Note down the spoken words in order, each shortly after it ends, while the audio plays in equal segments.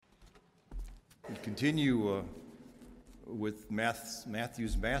We continue with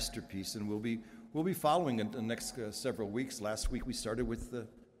Matthew's masterpiece, and we'll be following it the next several weeks. Last week we started with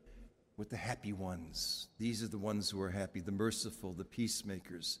the happy ones. These are the ones who are happy, the merciful, the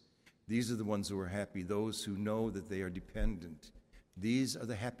peacemakers. These are the ones who are happy, those who know that they are dependent. These are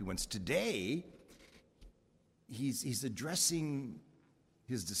the happy ones. Today, he's addressing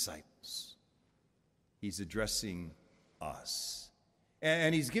his disciples. He's addressing us.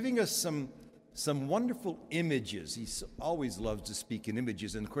 And he's giving us some wonderful images. He always loves to speak in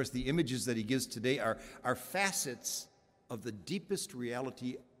images. And of course, the images that he gives today are facets of the deepest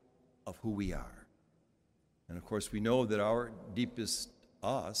reality of who we are. And of course, we know that our deepest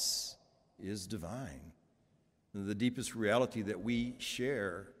us is divine. The deepest reality that we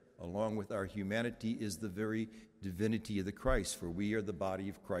share along with our humanity is the very divinity of the Christ, for we are the body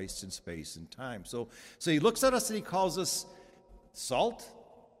of Christ in space and time. So he looks at us and he calls us salt,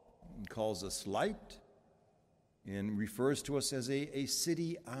 and calls us light, and refers to us as a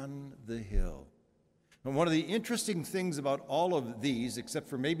city on the hill. And one of the interesting things about all of these, except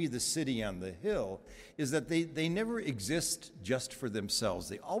for maybe the city on the hill, is that they never exist just for themselves.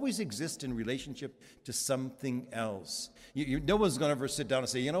 They always exist in relationship to something else. No one's going to ever sit down and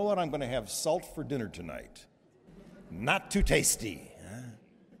say, you know what, I'm going to have salt for dinner tonight. Not too tasty. Huh?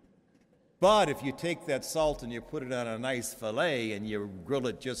 But if you take that salt and you put it on a nice fillet and you grill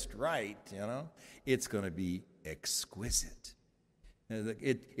it just right, it's going to be exquisite.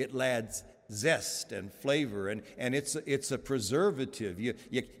 It adds zest and flavor, and it's a preservative. You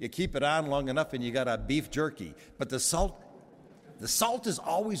keep it on long enough and you got a beef jerky. But the salt is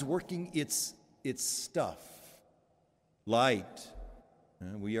always working its stuff. Light.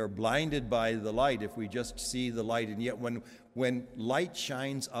 We are blinded by the light if we just see the light, and yet when light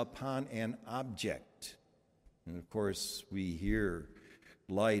shines upon an object, and of course we hear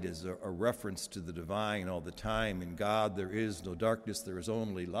light as a reference to the divine all the time. In God there is no darkness, there is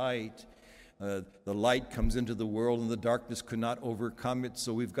only light. The light comes into the world and the darkness could not overcome it,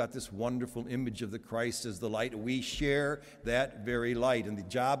 so we've got this wonderful image of the Christ as the light. We share that very light, and the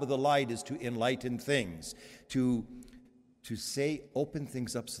job of the light is to enlighten things, to open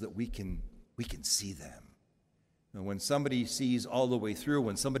things up so that we can see them. And when somebody sees all the way through,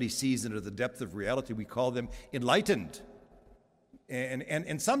 when somebody sees into the depth of reality, we call them enlightened.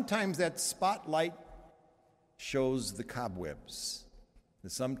 And sometimes that spotlight shows the cobwebs.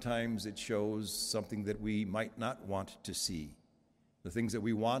 And sometimes it shows something that we might not want to see, the things that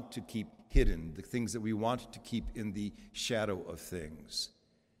we want to keep hidden, the things that we want to keep in the shadow of things.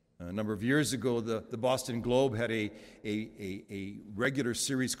 A number of years ago, the Boston Globe had a regular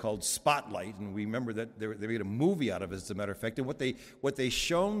series called Spotlight, and we remember that they made a movie out of it, as a matter of fact. And what they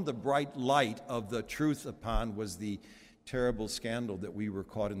shone the bright light of the truth upon was the terrible scandal that we were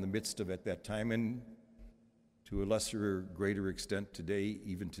caught in the midst of at that time, and to a lesser or greater extent today,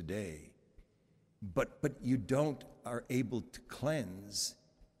 even today. But you are able to cleanse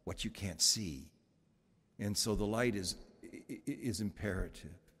what you can't see, and so the light is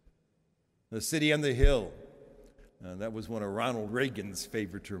imperative. The city on the hill. That was one of Ronald Reagan's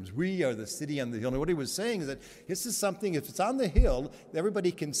favorite terms. We are the city on the hill. And what he was saying is that this is something, if it's on the hill,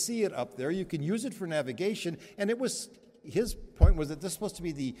 everybody can see it up there. You can use it for navigation. And his point was that this is supposed to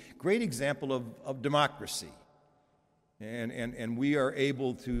be the great example of democracy. And we are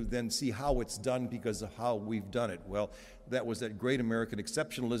able to then see how it's done because of how we've done it. Well, that was that great American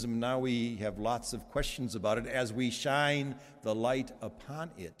exceptionalism. Now we have lots of questions about it as we shine the light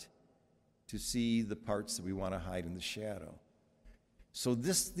upon it to see the parts that we want to hide in the shadow. So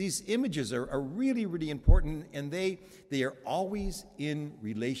these images are really, really important, and they are always in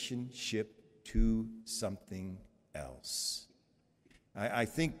relationship to something else. I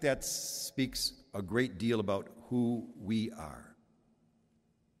think that speaks a great deal about who we are.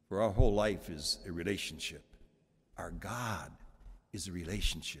 For our whole life is a relationship. Our God is a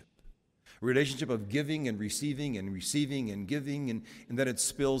relationship. A relationship of giving and receiving and giving, and that it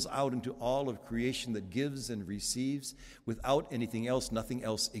spills out into all of creation that gives and receives. Without anything else, nothing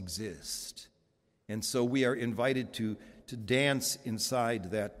else exists. And so we are invited to dance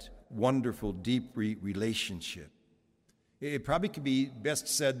inside that wonderful, deep relationship. It probably could be best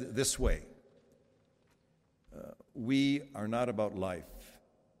said this way. We are not about life,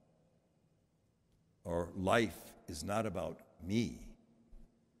 or life is not about me.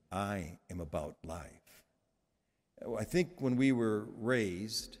 I am about life. I think when we were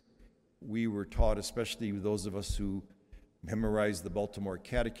raised, we were taught, especially those of us who memorized the Baltimore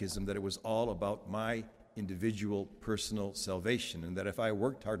Catechism, that it was all about my individual personal salvation, and that if I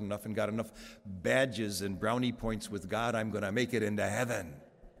worked hard enough and got enough badges and brownie points with God, I'm going to make it into heaven.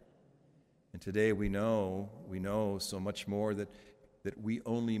 And today we know so much more that we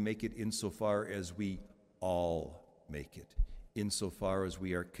only make it insofar as we all make it, insofar as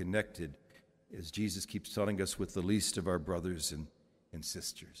we are connected, as Jesus keeps telling us, with the least of our brothers and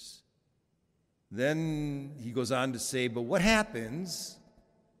sisters. Then he goes on to say, but what happens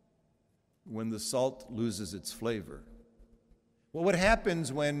when the salt loses its flavor? Well, what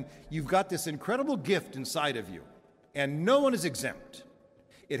happens when you've got this incredible gift inside of you, and no one is exempt?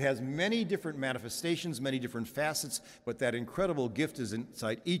 It has many different manifestations, many different facets, but that incredible gift is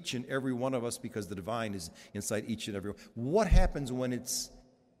inside each and every one of us because the divine is inside each and every one. What happens when it's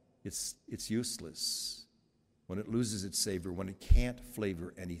useless, when it loses its savor, when it can't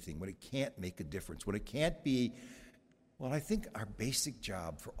flavor anything, when it can't make a difference, when it can't be? Well, I think our basic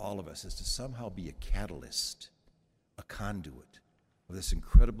job for all of us is to somehow be a catalyst, a conduit of this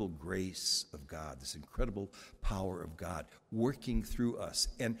incredible grace of God, this incredible power of God working through us,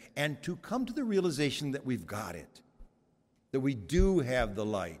 and to come to the realization that we've got it, that we do have the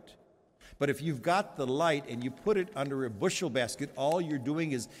light. But if you've got the light and you put it under a bushel basket, all you're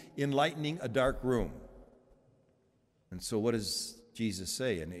doing is enlightening a dark room. And so what does Jesus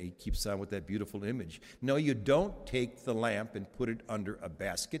say? And he keeps on with that beautiful image. No, you don't take the lamp and put it under a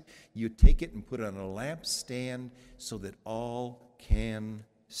basket. You take it and put it on a lampstand so that all can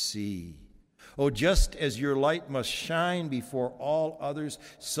see. Oh, just as your light must shine before all others,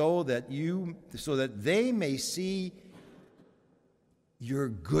 so that they may see your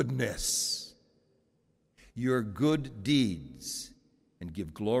goodness, your good deeds, and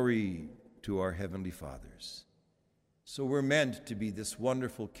give glory to our heavenly fathers. So we're meant to be this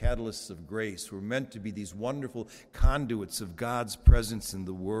wonderful catalyst of grace. We're meant to be these wonderful conduits of God's presence in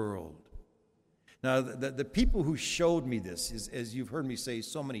the world. Now, the people who showed me this, is, as you've heard me say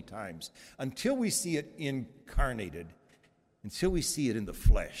so many times, until we see it incarnated, until we see it in the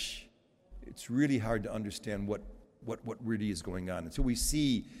flesh, it's really hard to understand what really is going on. Until we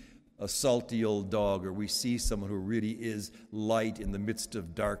see a salty old dog, or we see someone who really is light in the midst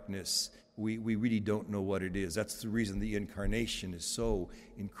of darkness, we really don't know what it is. That's the reason the incarnation is so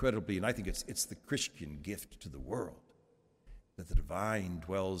incredibly, and I think it's the Christian gift to the world, that the divine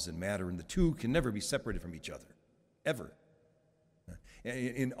dwells in matter, and the two can never be separated from each other, ever,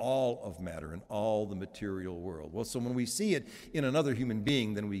 in all of matter, in all the material world. Well, so when we see it in another human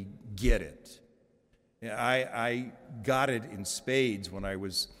being, then we get it. I got it in spades when I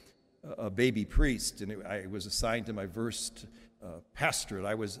was a baby priest, and I was assigned to my first pastorate.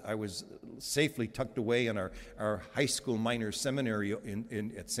 I was safely tucked away in our high school minor seminary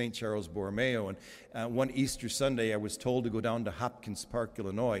at St. Charles Borromeo, and one Easter Sunday I was told to go down to Hopkins Park,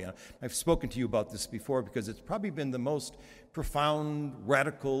 Illinois. I've spoken to you about this before because it's probably been the most profound,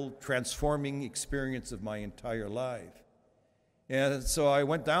 radical, transforming experience of my entire life. And so I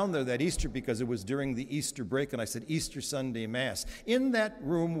went down there that Easter because it was during the Easter break, and I said, Easter Sunday Mass. In that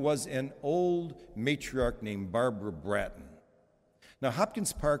room was an old matriarch named Barbara Bratton. Now,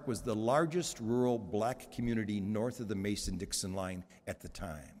 Hopkins Park was the largest rural black community north of the Mason-Dixon line at the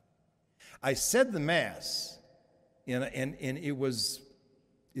time. I said the Mass, and it was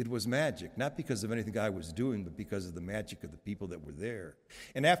magic, not because of anything I was doing, but because of the magic of the people that were there.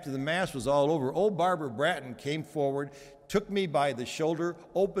 And after the Mass was all over, old Barbara Bratton came forward, took me by the shoulder,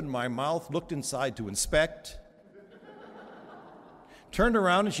 opened my mouth, looked inside to inspect, turned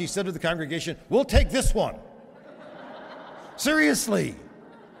around, and she said to the congregation, "We'll take this one." Seriously.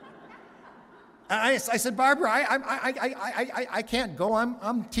 I said, Barbara, I can't go.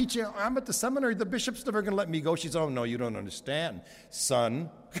 I'm teaching. I'm at the seminary. The bishop's never going to let me go. She said, "Oh, no, you don't understand,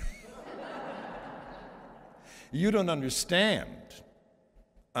 son. You don't understand.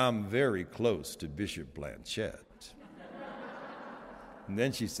 I'm very close to Bishop Blanchette." And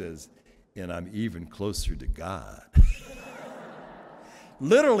then she says, "And I'm even closer to God."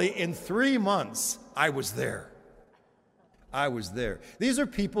 Literally, in 3 months, I was there. I was there. These are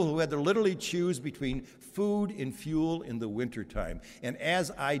people who had to literally choose between food and fuel in the wintertime. And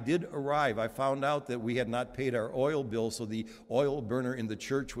as I did arrive, I found out that we had not paid our oil bill, so the oil burner in the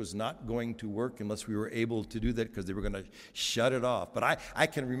church was not going to work unless we were able to do that because they were going to shut it off. But I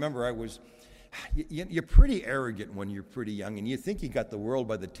can remember you're pretty arrogant when you're pretty young, and you think you got the world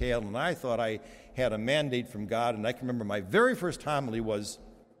by the tail, and I thought I had a mandate from God, and I can remember my very first homily was,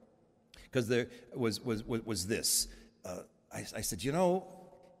 because there was this. I said,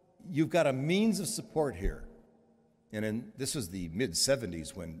 you've got a means of support here. And this was the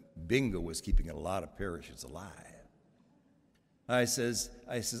mid-'70s when Bingo was keeping a lot of parishes alive. I says,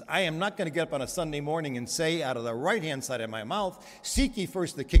 I am not going to get up on a Sunday morning and say out of the right-hand side of my mouth, seek ye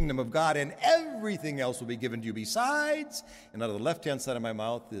first the kingdom of God, and everything else will be given to you besides. And out of the left-hand side of my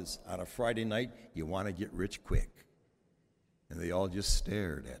mouth is, on a Friday night, you want to get rich quick. And they all just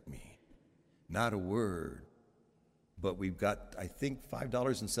stared at me. Not a word. But we've got, I think,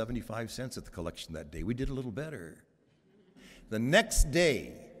 $5.75 at the collection that day. We did a little better. The next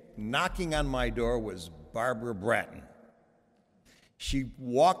day, knocking on my door was Barbara Bratton. She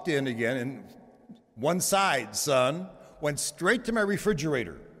walked in again, and one side, son, went straight to my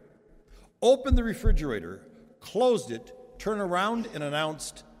refrigerator, opened the refrigerator, closed it, turned around, and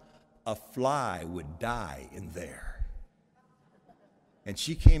announced, a fly would die in there. And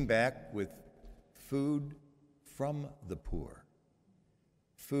she came back with food from the poor,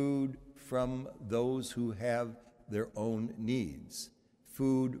 food from those who have their own needs,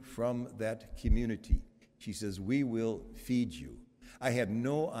 food from that community. She says, we will feed you. I had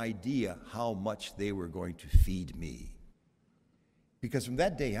no idea how much they were going to feed me. Because from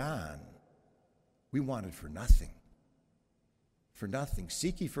that day on, we wanted for nothing. For nothing.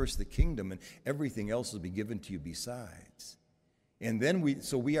 Seek ye first the kingdom, and everything else will be given to you besides. And then we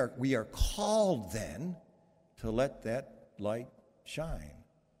are called then to let that light shine.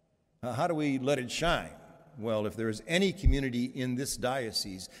 How do we let it shine? Well, if there is any community in this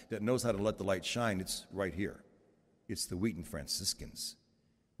diocese that knows how to let the light shine, it's right here. It's the Wheaton Franciscans,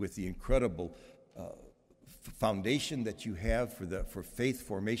 with the incredible foundation that you have for faith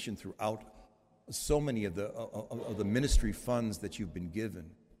formation throughout so many of the ministry funds that you've been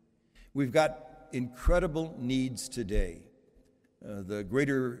given. We've got incredible needs today. The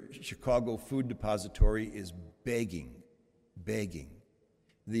Greater Chicago Food Depository is begging. The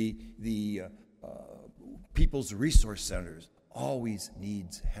People's Resource Centers always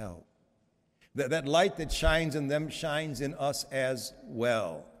needs help. That light that shines in them shines in us as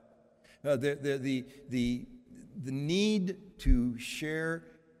well. The need to share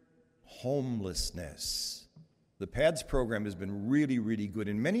homelessness. The PADS program has been really, really good,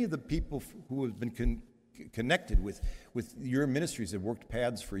 and many of the people who have been connected with your ministries have worked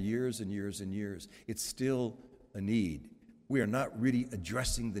PADS for years and years and years. It's still a need. We are not really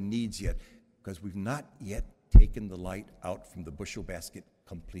addressing the needs yet because we've not yet taken the light out from the bushel basket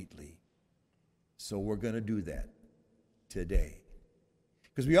completely. So we're going to do that today.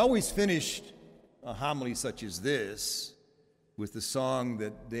 Because we always finished a homily such as this with the song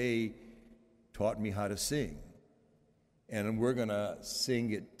that they taught me how to sing. And we're going to sing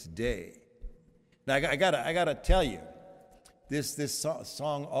it today. Now, I gotta tell you, this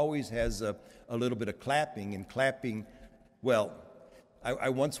song always has a little bit of clapping, and clapping, well, I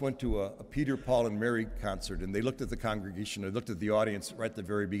once went to a Peter, Paul, and Mary concert, and they looked at the congregation, they looked at the audience right at the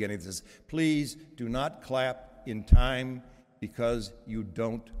very beginning, and says, please do not clap in time because you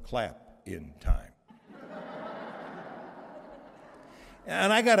don't clap in time.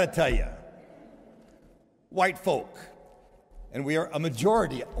 And I gotta tell you, white folk, and we are a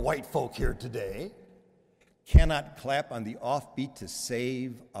majority white folk here today, cannot clap on the offbeat to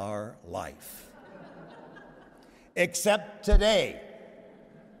save our life. Except today.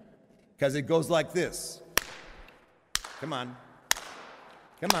 Because it goes like this. Come on.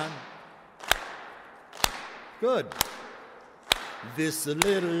 Come on. Good. This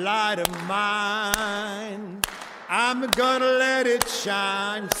little light of mine, I'm gonna let it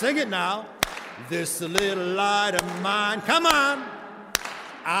shine. Sing it now. This little light of mine, come on.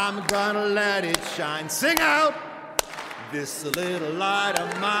 I'm gonna let it shine. Sing out. This little light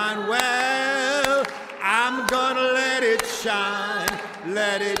of mine, well, I'm gonna let it shine.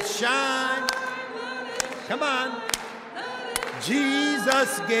 Let it shine. Come on.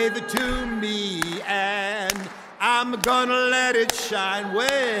 Jesus gave it to me, and I'm gonna let it shine.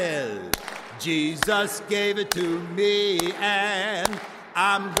 Well, Jesus gave it to me, and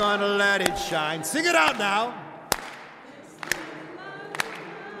I'm gonna let it shine. Sing it out now.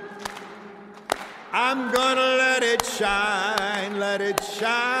 I'm gonna let it shine, let it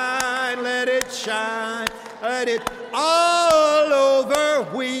shine, let it shine, let it all over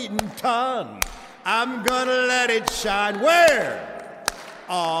Wheatonton. I'm gonna let it shine. Where?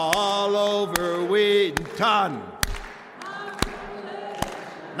 All over Wheatonton.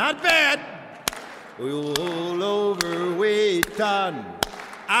 Not bad. All over Wheatonton.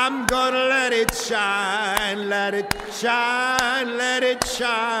 I'm gonna let it shine, let it shine, let it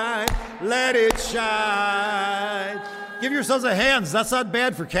shine, let it shine. Give yourselves a hand. That's not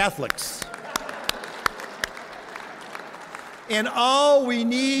bad for Catholics. And all we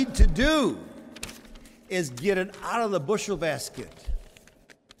need to do is get it out of the bushel basket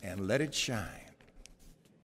and let it shine.